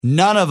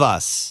None of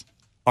us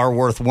are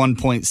worth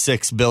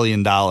 $1.6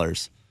 billion.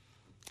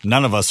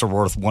 None of us are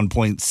worth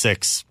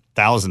 $1.6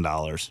 thousand.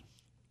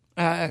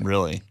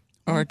 Really?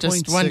 Or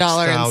just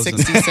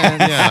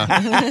 $1.60. Yeah.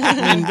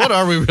 I mean, what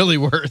are we really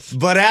worth?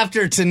 But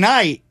after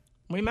tonight,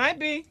 We might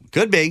be.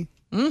 could be.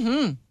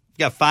 Mm-hmm.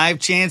 Got 5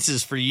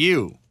 chances for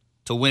you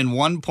to win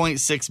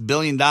 $1.6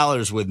 billion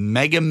with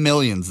Mega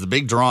Millions. The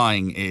big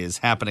drawing is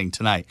happening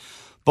tonight.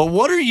 But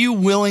what are you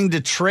willing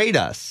to trade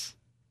us?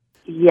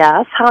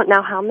 Yes.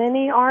 How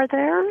many are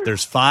there?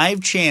 There's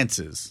 5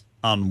 chances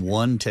on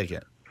one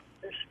ticket.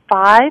 There's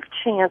 5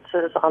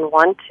 chances on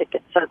one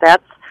ticket, so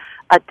that's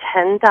a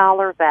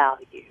 $10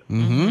 value.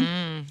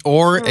 Mm-hmm.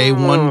 Or a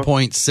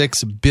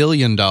 $1.6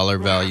 billion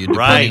value,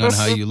 depending on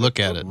how you look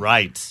at it.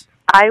 Right.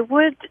 I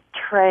would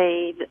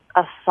trade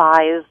a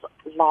size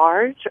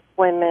large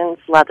women's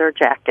leather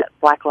jacket,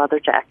 black leather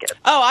jacket.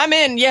 Oh, I'm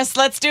in. Yes,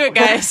 let's do it,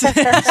 guys. That's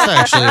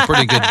actually a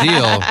pretty good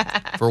deal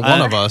for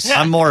one of us.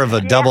 I'm more of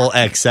a double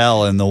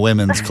XL in the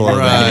women's clothing.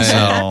 Right.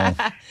 So.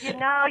 You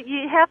know,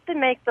 you have to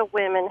make the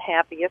women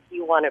happy if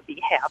you want to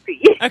be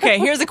happy. Okay,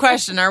 here's a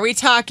question. Are we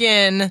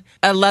talking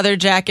a leather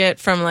jacket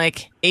from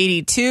like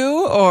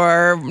 82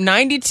 or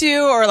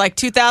 92 or like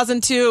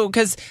 2002?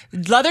 Because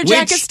leather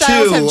jacket Which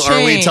styles two have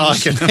are we changed.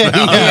 talking about?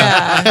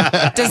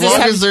 Yeah. Does As this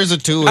long have, as there's a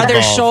 2 are there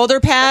involved. shoulder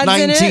pads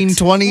in it?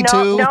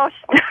 1922? No.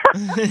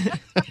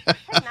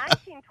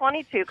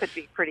 1922 could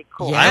be pretty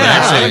cool. Yeah.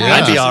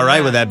 I'd be all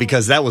right with that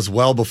because that was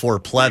well before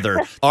pleather.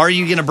 Are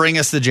you going to bring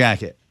us the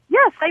jacket?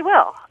 Yes, I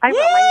will.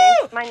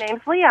 My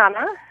name's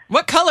Liana.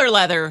 What color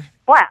leather?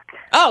 Black.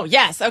 Oh,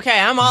 yes. Okay,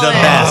 I'm all The in.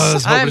 best. I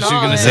was hoping I'm she was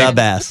all going to in. say The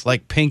best.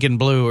 like pink and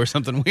blue or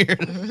something weird.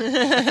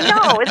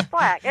 No, it's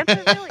black. It's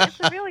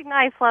a really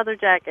nice leather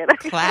jacket.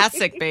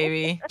 Classic,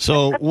 baby.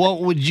 So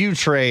what would you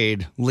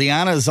trade?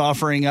 Liana's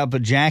offering up a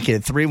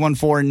jacket,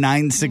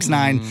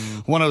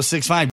 314-969-1065.